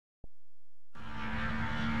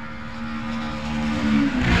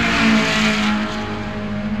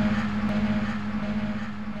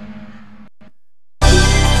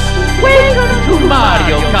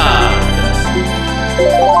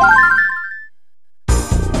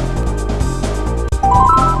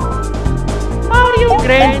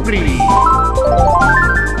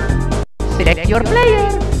Select your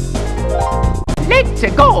player. Let's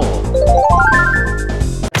go.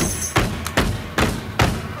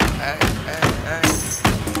 Hey.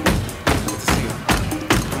 Good to see you.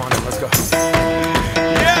 Come on in, let's go.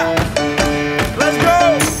 Yeah! Let's go!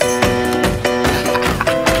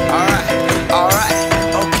 Alright,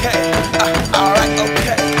 okay.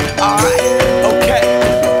 Okay.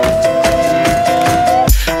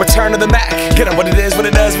 Return to the Mac. Get up what it is, what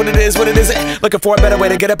it does, what it is, what it isn't. Looking for a better way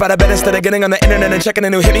to get up out of bed instead of getting on the internet and checking a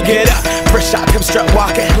new hit. Me get up. First shot, come strut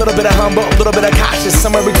walking. A little bit of humble, a little bit of cautious.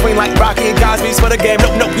 Somewhere between like Rocky and Cosby's for the game.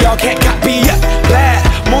 Nope, y'all can't copy yet. Bad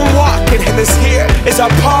moonwalking, and this here is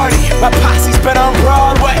our party. My posse's been on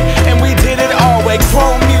Broadway, and we did it all way.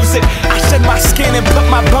 Chrome music, I shed my skin and put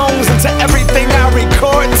my bones into everything I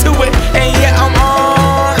record to it. And yeah, I'm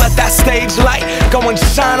on. Let that stage light go and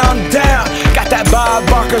shine on down. Got that Bob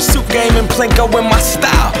Barker suit game and Plinko in my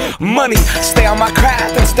style. Money, stay on my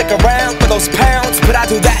craft and stick around for those pounds. But I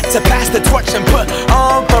do that to pass the torch and put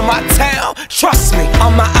on for my town. Trust me,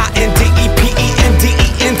 on my INDEPENDENT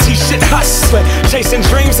shit hustling. Chasing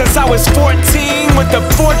dreams since I was 14 with the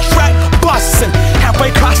 4-track bustin'.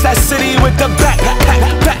 Halfway across that city with the back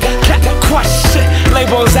crush shit.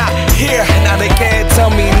 Labels out here, now they can't tell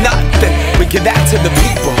me nothing. We give that to the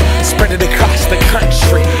people, spread it across the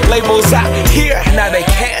country. Labels out here, now they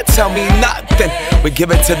can't tell me nothing. We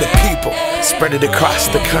give it to the people, spread it across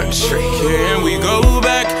the country. Can we go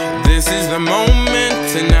back? This is the moment,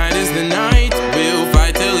 tonight is the night. We'll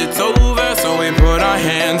fight till it's over, so we put our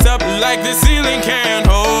hands up like the ceiling can't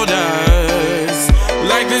hold us.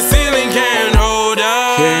 Like the ceiling can't hold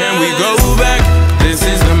us. Can we go back? This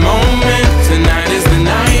is the moment, tonight is the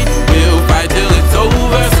night. We'll fight till it's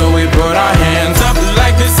over, so we put our hands up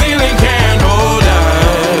like the ceiling can't hold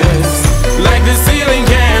us. Like the ceiling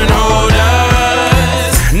can't hold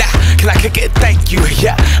us. Nah, can I kick it? Thank you,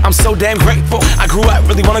 yeah, I'm so damn grateful. I grew up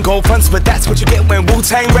really wanna go fronts, but that's what you get when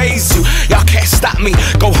Wu-Tang raised you. Y'all can't stop me,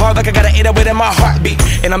 go hard like I got an 808 in my heartbeat.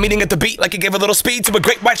 And I'm eating at the beat like it gave a little speed to a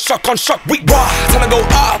great white shark on shark week. Raw, time to go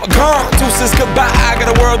off, gone, deuces goodbye. I got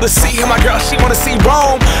a world to see, and my girl, she wanna see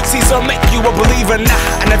Rome. Caesar make you a believer,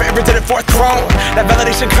 nah, I never ever did it for a throne. That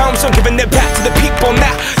validation comes from giving it back to the people.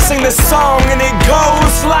 Now, sing this song and it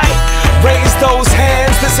goes like, raise those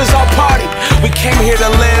hands, this is our party. We came here to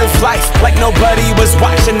live life like nobody was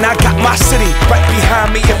watching. I got my city right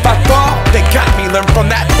behind me. If I fall, they got me. Learn from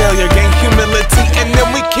that failure, gain humility, and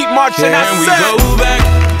then we keep marching. Can we go back?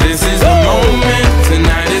 This is the moment,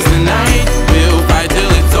 tonight is the night. We'll fight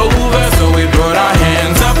till it's over, so we put our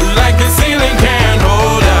hands up like the ceiling can't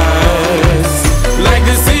hold us. Like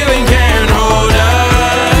the ceiling can't hold us.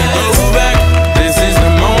 Go back, this is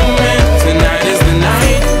the moment, tonight is the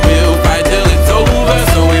night. We'll fight till it's over,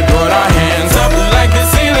 so we put our hands up like the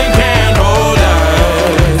ceiling can't hold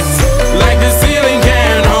us. Like the ceiling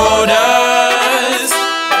can't hold us.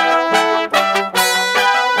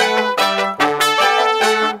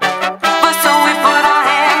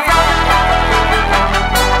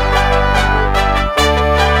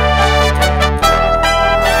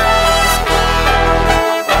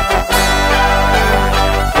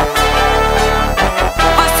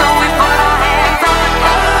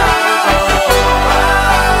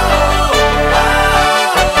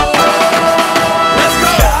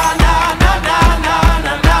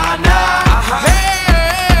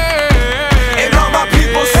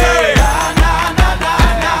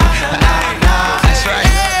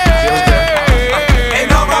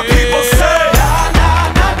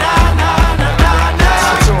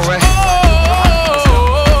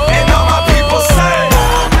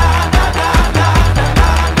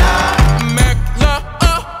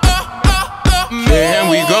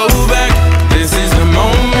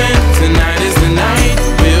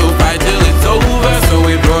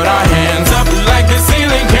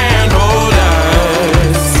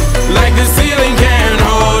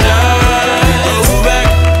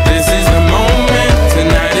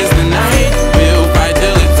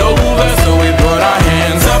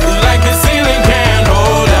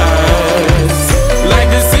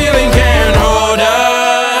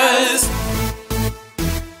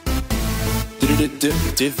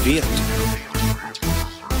 Det vet du.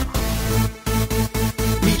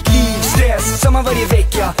 Mitt liv, stress, samma varje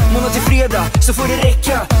vecka. Måndag till fredag, så får det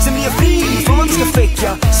räcka. Sen blir jag fri, får man inte ska fäcka.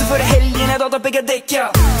 Så för helgen är datorn pekar däcka.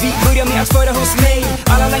 Vi börjar med att föra hos mig.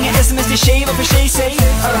 Alla langar sms till tjej, vad för tjej säg.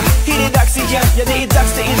 Är det dags igen? Ja det är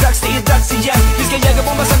dags, det är dags, det är dags igen. Vi ska jaga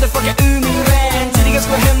bomba samt fucka ur min vän. Tidigare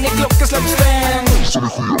ska hem när klockan slås 5.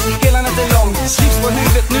 Hela natten lång, slips på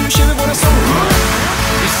huvudet, nu kör vi våra sång.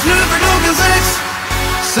 Vi slutar klockan 6.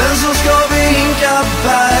 Sen så ska vi hinka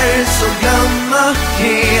bärs och glömma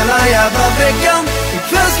hela jävla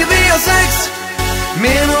ha sex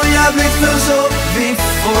med någon jävligt full så vi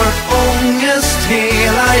får ångest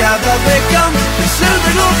hela jävla veckan. Vi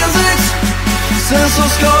slutar klockan 6, sen så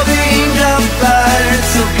ska vi in grabbar.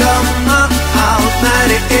 Så glömma allt när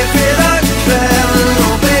det är fredag kväll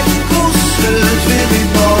och veckoslut vill vi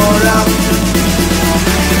bara.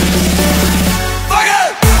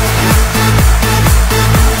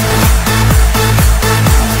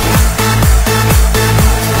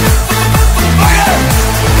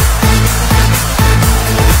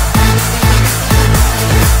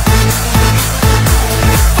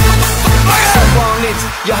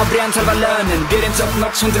 Jag har bränt halva lönen, blir en top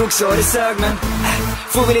notch som drog så det sög. Men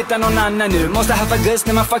får vi lita någon annan nu, måste haffa gust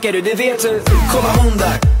när man fuckar du, det vet du. Kolla hon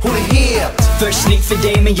där, hon är het. För snygg för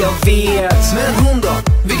dig men jag vet. Men hon då,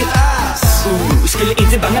 vilket ass. Skulle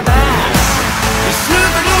inte banga bass. Vi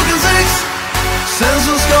slutar klockan 6, sen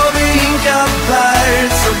så ska vi hinka bär.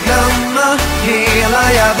 Så glömma hela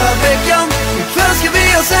jävla veckan. Ikväll ska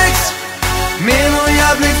vi ha sex med någon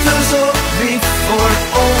jävligt full så vi får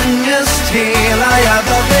ångest hela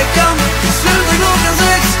jävla veckan. Vi slutar klockan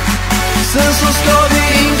 6, sen så ska vi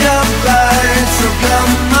in grabbar. Så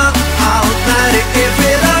glömma allt när det är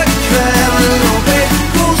fredag kväll och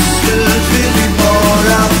veckoslut vill vi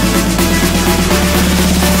bara.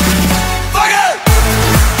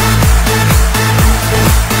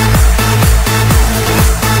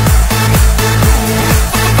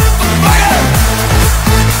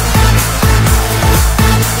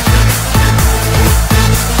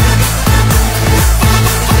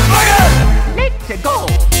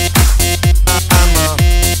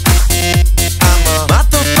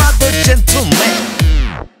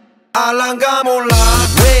 알랑가 몰라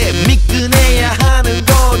왜 미끈해야 하는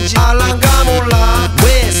건지. 알랑가 몰라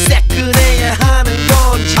왜 새끈해야 하는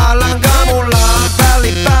건지. 알랑가 몰라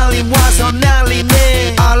빨리 와서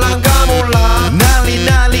난리네. 알랑가 몰라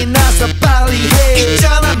난리 나서 빨리 해.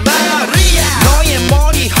 있잖아 마리아 너의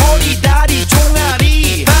머리 허리 다리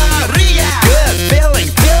종아리 마리아. Good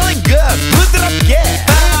feeling good 부드럽게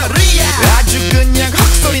마리아. 아주 그냥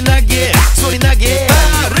헉소리 나게 악소리 나게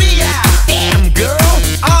마리아. Damn girl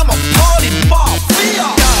I'm a party mafia.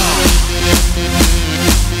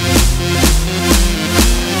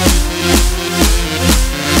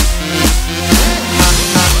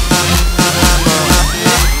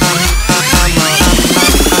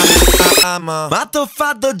 I'm a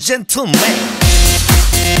motherfucker gentleman.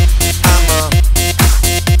 I'm a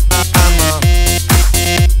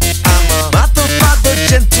motherfucker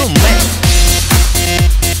gentleman.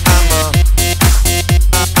 I'm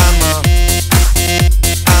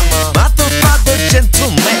a motherfucker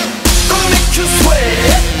gentleman. Gonna make you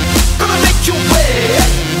sweat, gonna make you wet.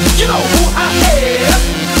 You know who I am.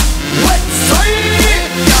 Let's say,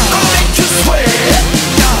 gonna make you sweat,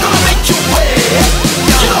 gonna make you wet.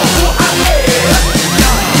 You know who I am.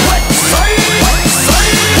 Let's say,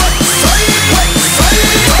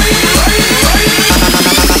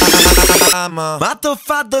 I'm a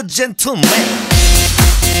motherfucker gentleman.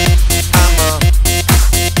 I'm a